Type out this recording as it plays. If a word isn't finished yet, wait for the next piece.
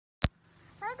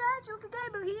Uncle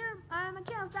Gamer here. I'm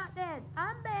Accounts.net.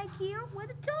 I'm back here with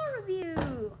a toy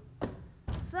review.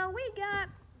 So we got,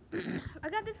 I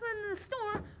got this one in the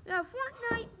store. We got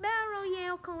Fortnite Battle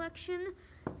Royale collection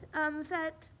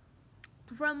set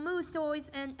from Moose Toys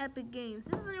and Epic Games.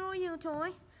 This is a Royale toy,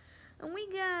 and we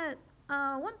got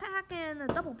one pack and a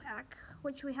double pack,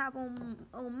 which we have on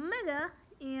Omega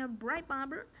and Bright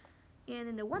Bomber, and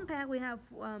in the one pack we have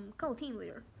Team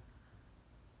Leader.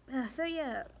 So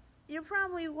yeah, you're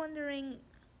probably wondering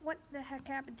what the heck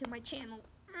happened to my channel.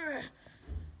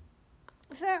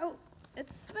 So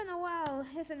it's been a while,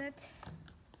 isn't it?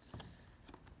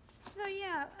 So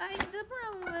yeah, the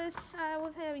problem is I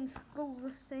was having school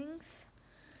things.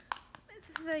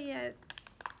 So yeah,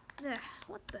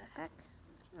 what the heck?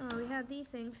 Oh, we had these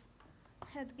things. I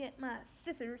had to get my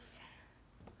scissors.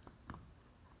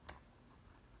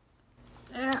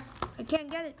 I can't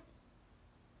get it.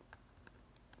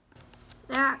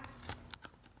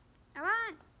 Come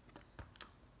on.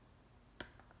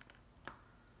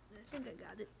 I think I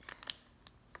got it.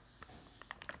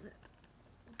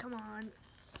 Come on.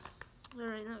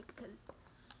 Alright, no,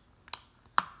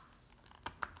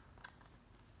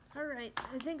 alright,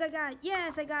 I think I got it.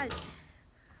 Yes, I got it.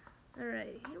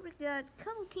 Alright, here we got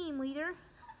Team Leader.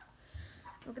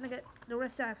 We're gonna get the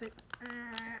rest of it.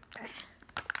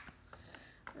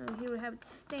 Here we have its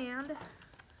stand.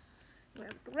 We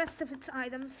have the rest of its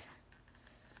items.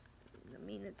 I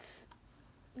mean, it's...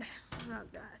 Oh,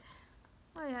 God.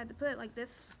 Why I had to put it like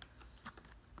this?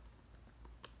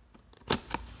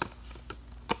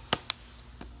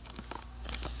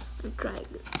 I'm trying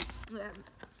to...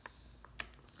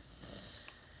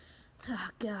 Oh,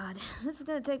 God. This is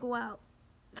gonna take a while.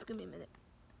 Just give me a minute.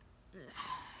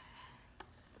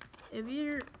 If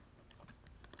you're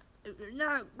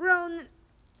not a grown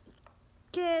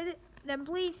kid, then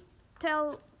please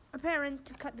tell a parent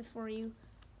to cut this for you.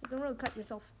 You can really cut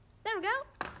yourself. There we go.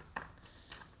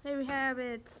 Here we have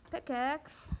its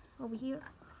pickaxe over here.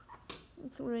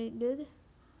 That's really good.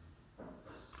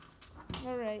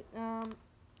 Alright,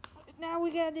 now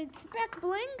we got its back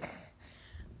bling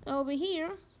over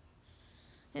here.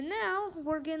 And now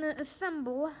we're gonna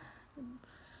assemble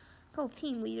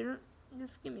Team Leader.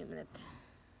 Just give me a minute.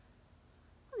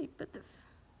 How do you put this?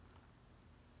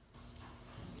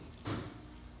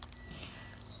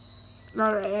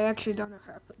 Alright, I actually don't know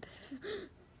how to put this.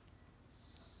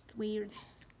 It's weird.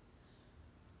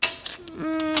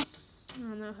 I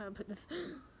don't know how to put this.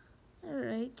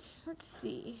 Alright, let's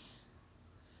see.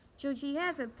 So she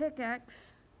has a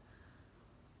pickaxe.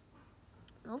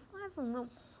 It also has a little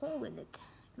hole in it.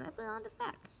 Can I put it on this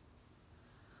back?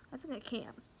 I think I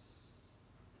can.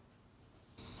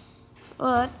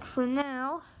 But for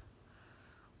now,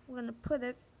 we're gonna put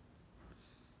it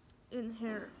in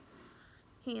her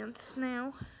hands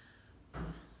now.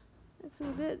 That's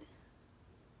so good.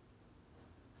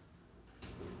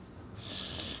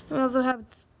 We also have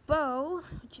its bow,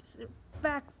 which is the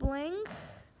back bling.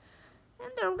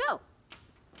 And there we go.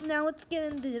 Now let's get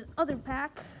into the other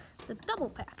pack, the double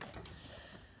pack.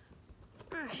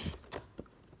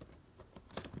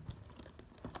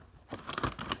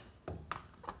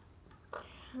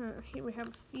 Here we have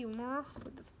a few more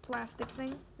with this plastic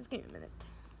thing. Just give me a minute.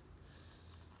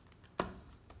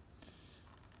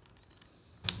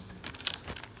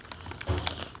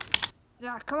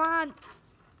 Yeah, come on.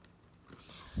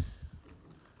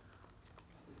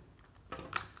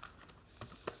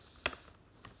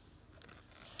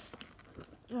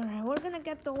 Alright, we're gonna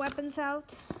get the weapons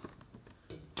out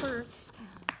first.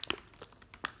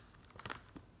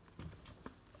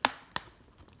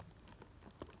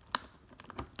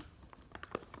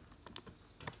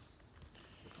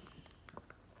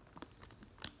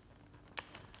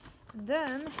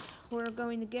 Then we're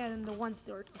going to get in the ones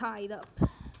that are tied up.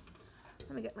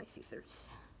 Let me get my scissors.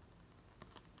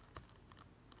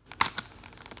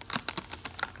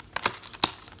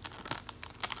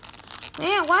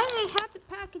 Man, why do they have to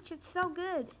package it so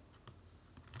good?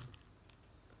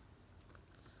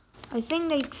 I think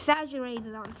they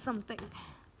exaggerated on something.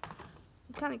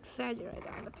 They kind of exaggerated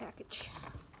on the package.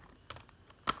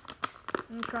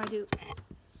 Let me try to.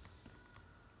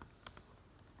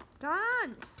 Come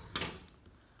on!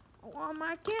 I want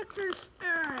my characters.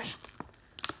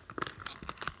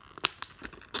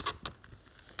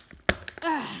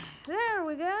 There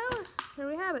we go. Here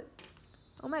we have it.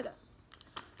 Omega.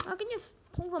 I can just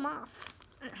pull them off.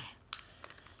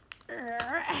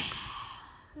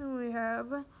 Here we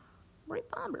have Bright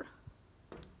Bomber.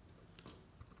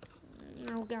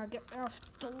 Now we gotta get off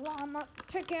the llama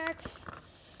pickaxe.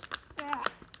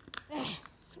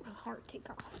 It's really hard to take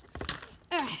off.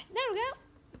 There we go.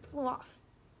 Pull off.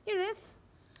 Here it is.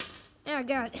 Oh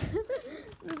god.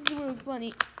 This is really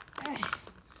funny.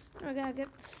 I gotta get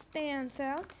the stands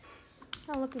out.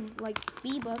 Not looking like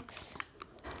V-Bucks.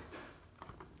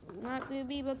 Not the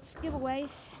V-Bucks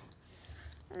giveaways.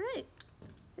 Alright.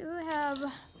 So we have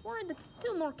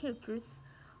two more characters.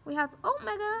 We have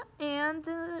Omega and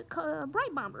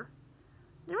Bright Bomber.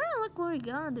 They really look really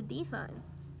good on the design.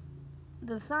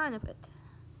 The design of it.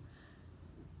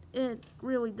 It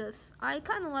really does. I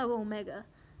kind of love Omega.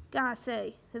 Gotta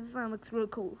say, his design looks real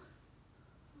cool.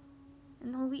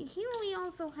 And here we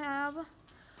also have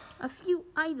a few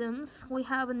items. We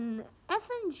have an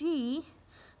SMG.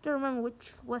 Don't remember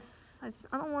which was. I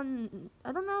don't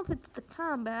know if it's the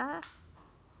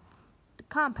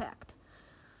compact.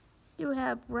 Here we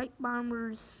have Bright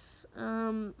Bomber's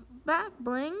back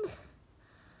bling,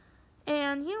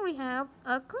 and here we have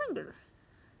a Klinger.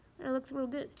 It looks real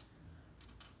good.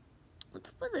 Let's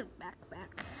put it back.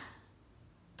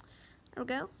 There we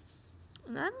go.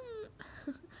 And then,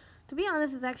 to be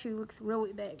honest, it actually looks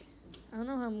really big. I don't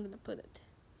know how I'm gonna put it.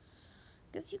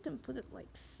 Guess you can put it like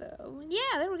so.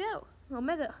 Yeah, there we go.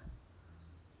 Omega.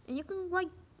 And you can like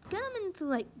get them into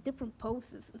like different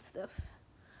poses and stuff.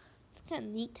 It's kind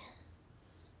of neat.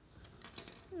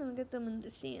 I'm gonna get them in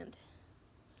the sand.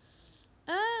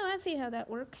 Oh, I see how that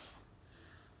works.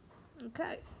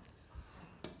 Okay.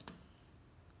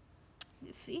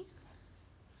 You see?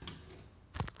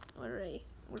 Alright,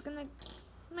 we're gonna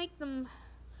make them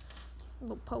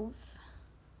little pose.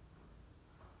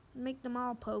 Make them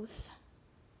all pose.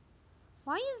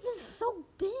 Why is this so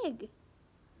big?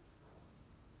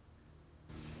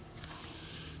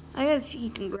 I guess you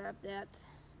can grab that.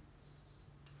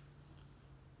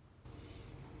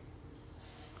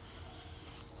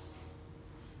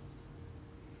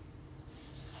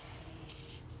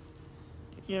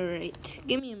 Alright,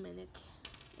 give me a minute.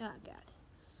 Oh god.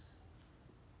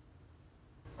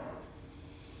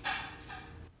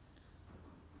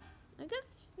 I guess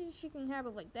she can have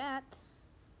it like that.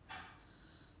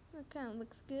 That kind of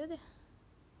looks good.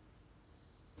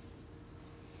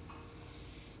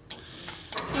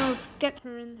 Now let's get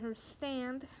her in her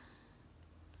stand.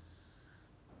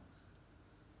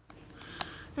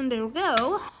 And there we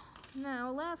go.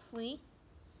 Now lastly,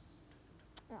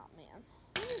 oh man,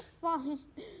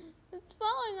 it's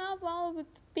falling off all of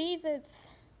its pieces.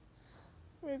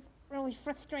 Really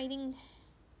frustrating.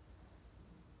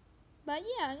 But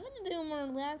yeah, I'm gonna do more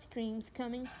live streams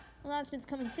coming. Live streams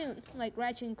coming soon, like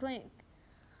Ratchet and Clank.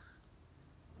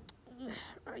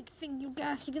 I think you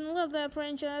guys are gonna love that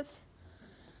franchise.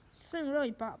 It's been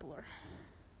really popular.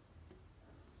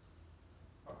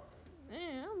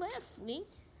 And lastly,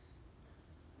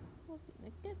 we're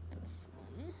gonna get this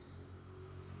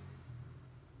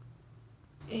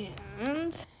one.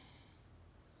 And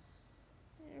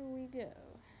there we go.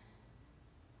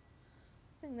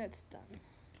 I think that's done.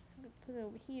 I'm gonna put it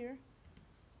over here.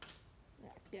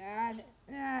 Oh god.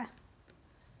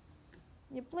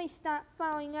 Your place stop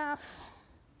falling off.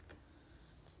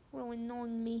 It's really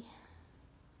annoying me.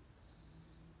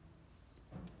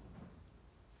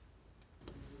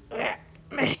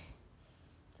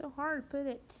 So hard to put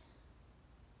it.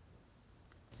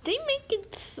 They make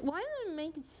it. Why do they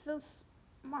make it so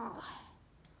small?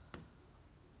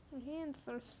 Your hands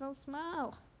are so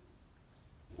small.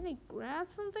 Can I grab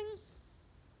something?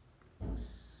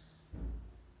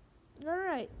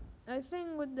 Alright, I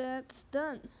think with that's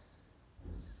done.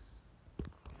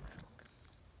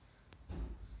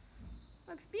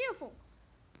 Looks beautiful.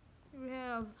 We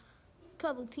have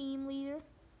Cuddle Team Leader,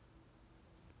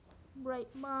 Bright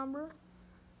Bomber,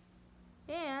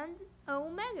 and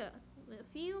Omega, with a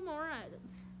few more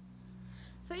items.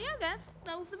 So yeah guys,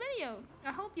 that was the video.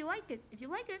 I hope you liked it. If you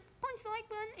liked it, punch the like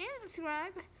button and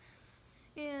subscribe.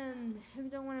 And if you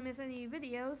don't want to miss any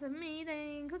videos of me,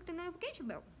 then click the notification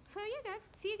bell. So yeah guys,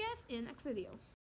 see you guys in the next video.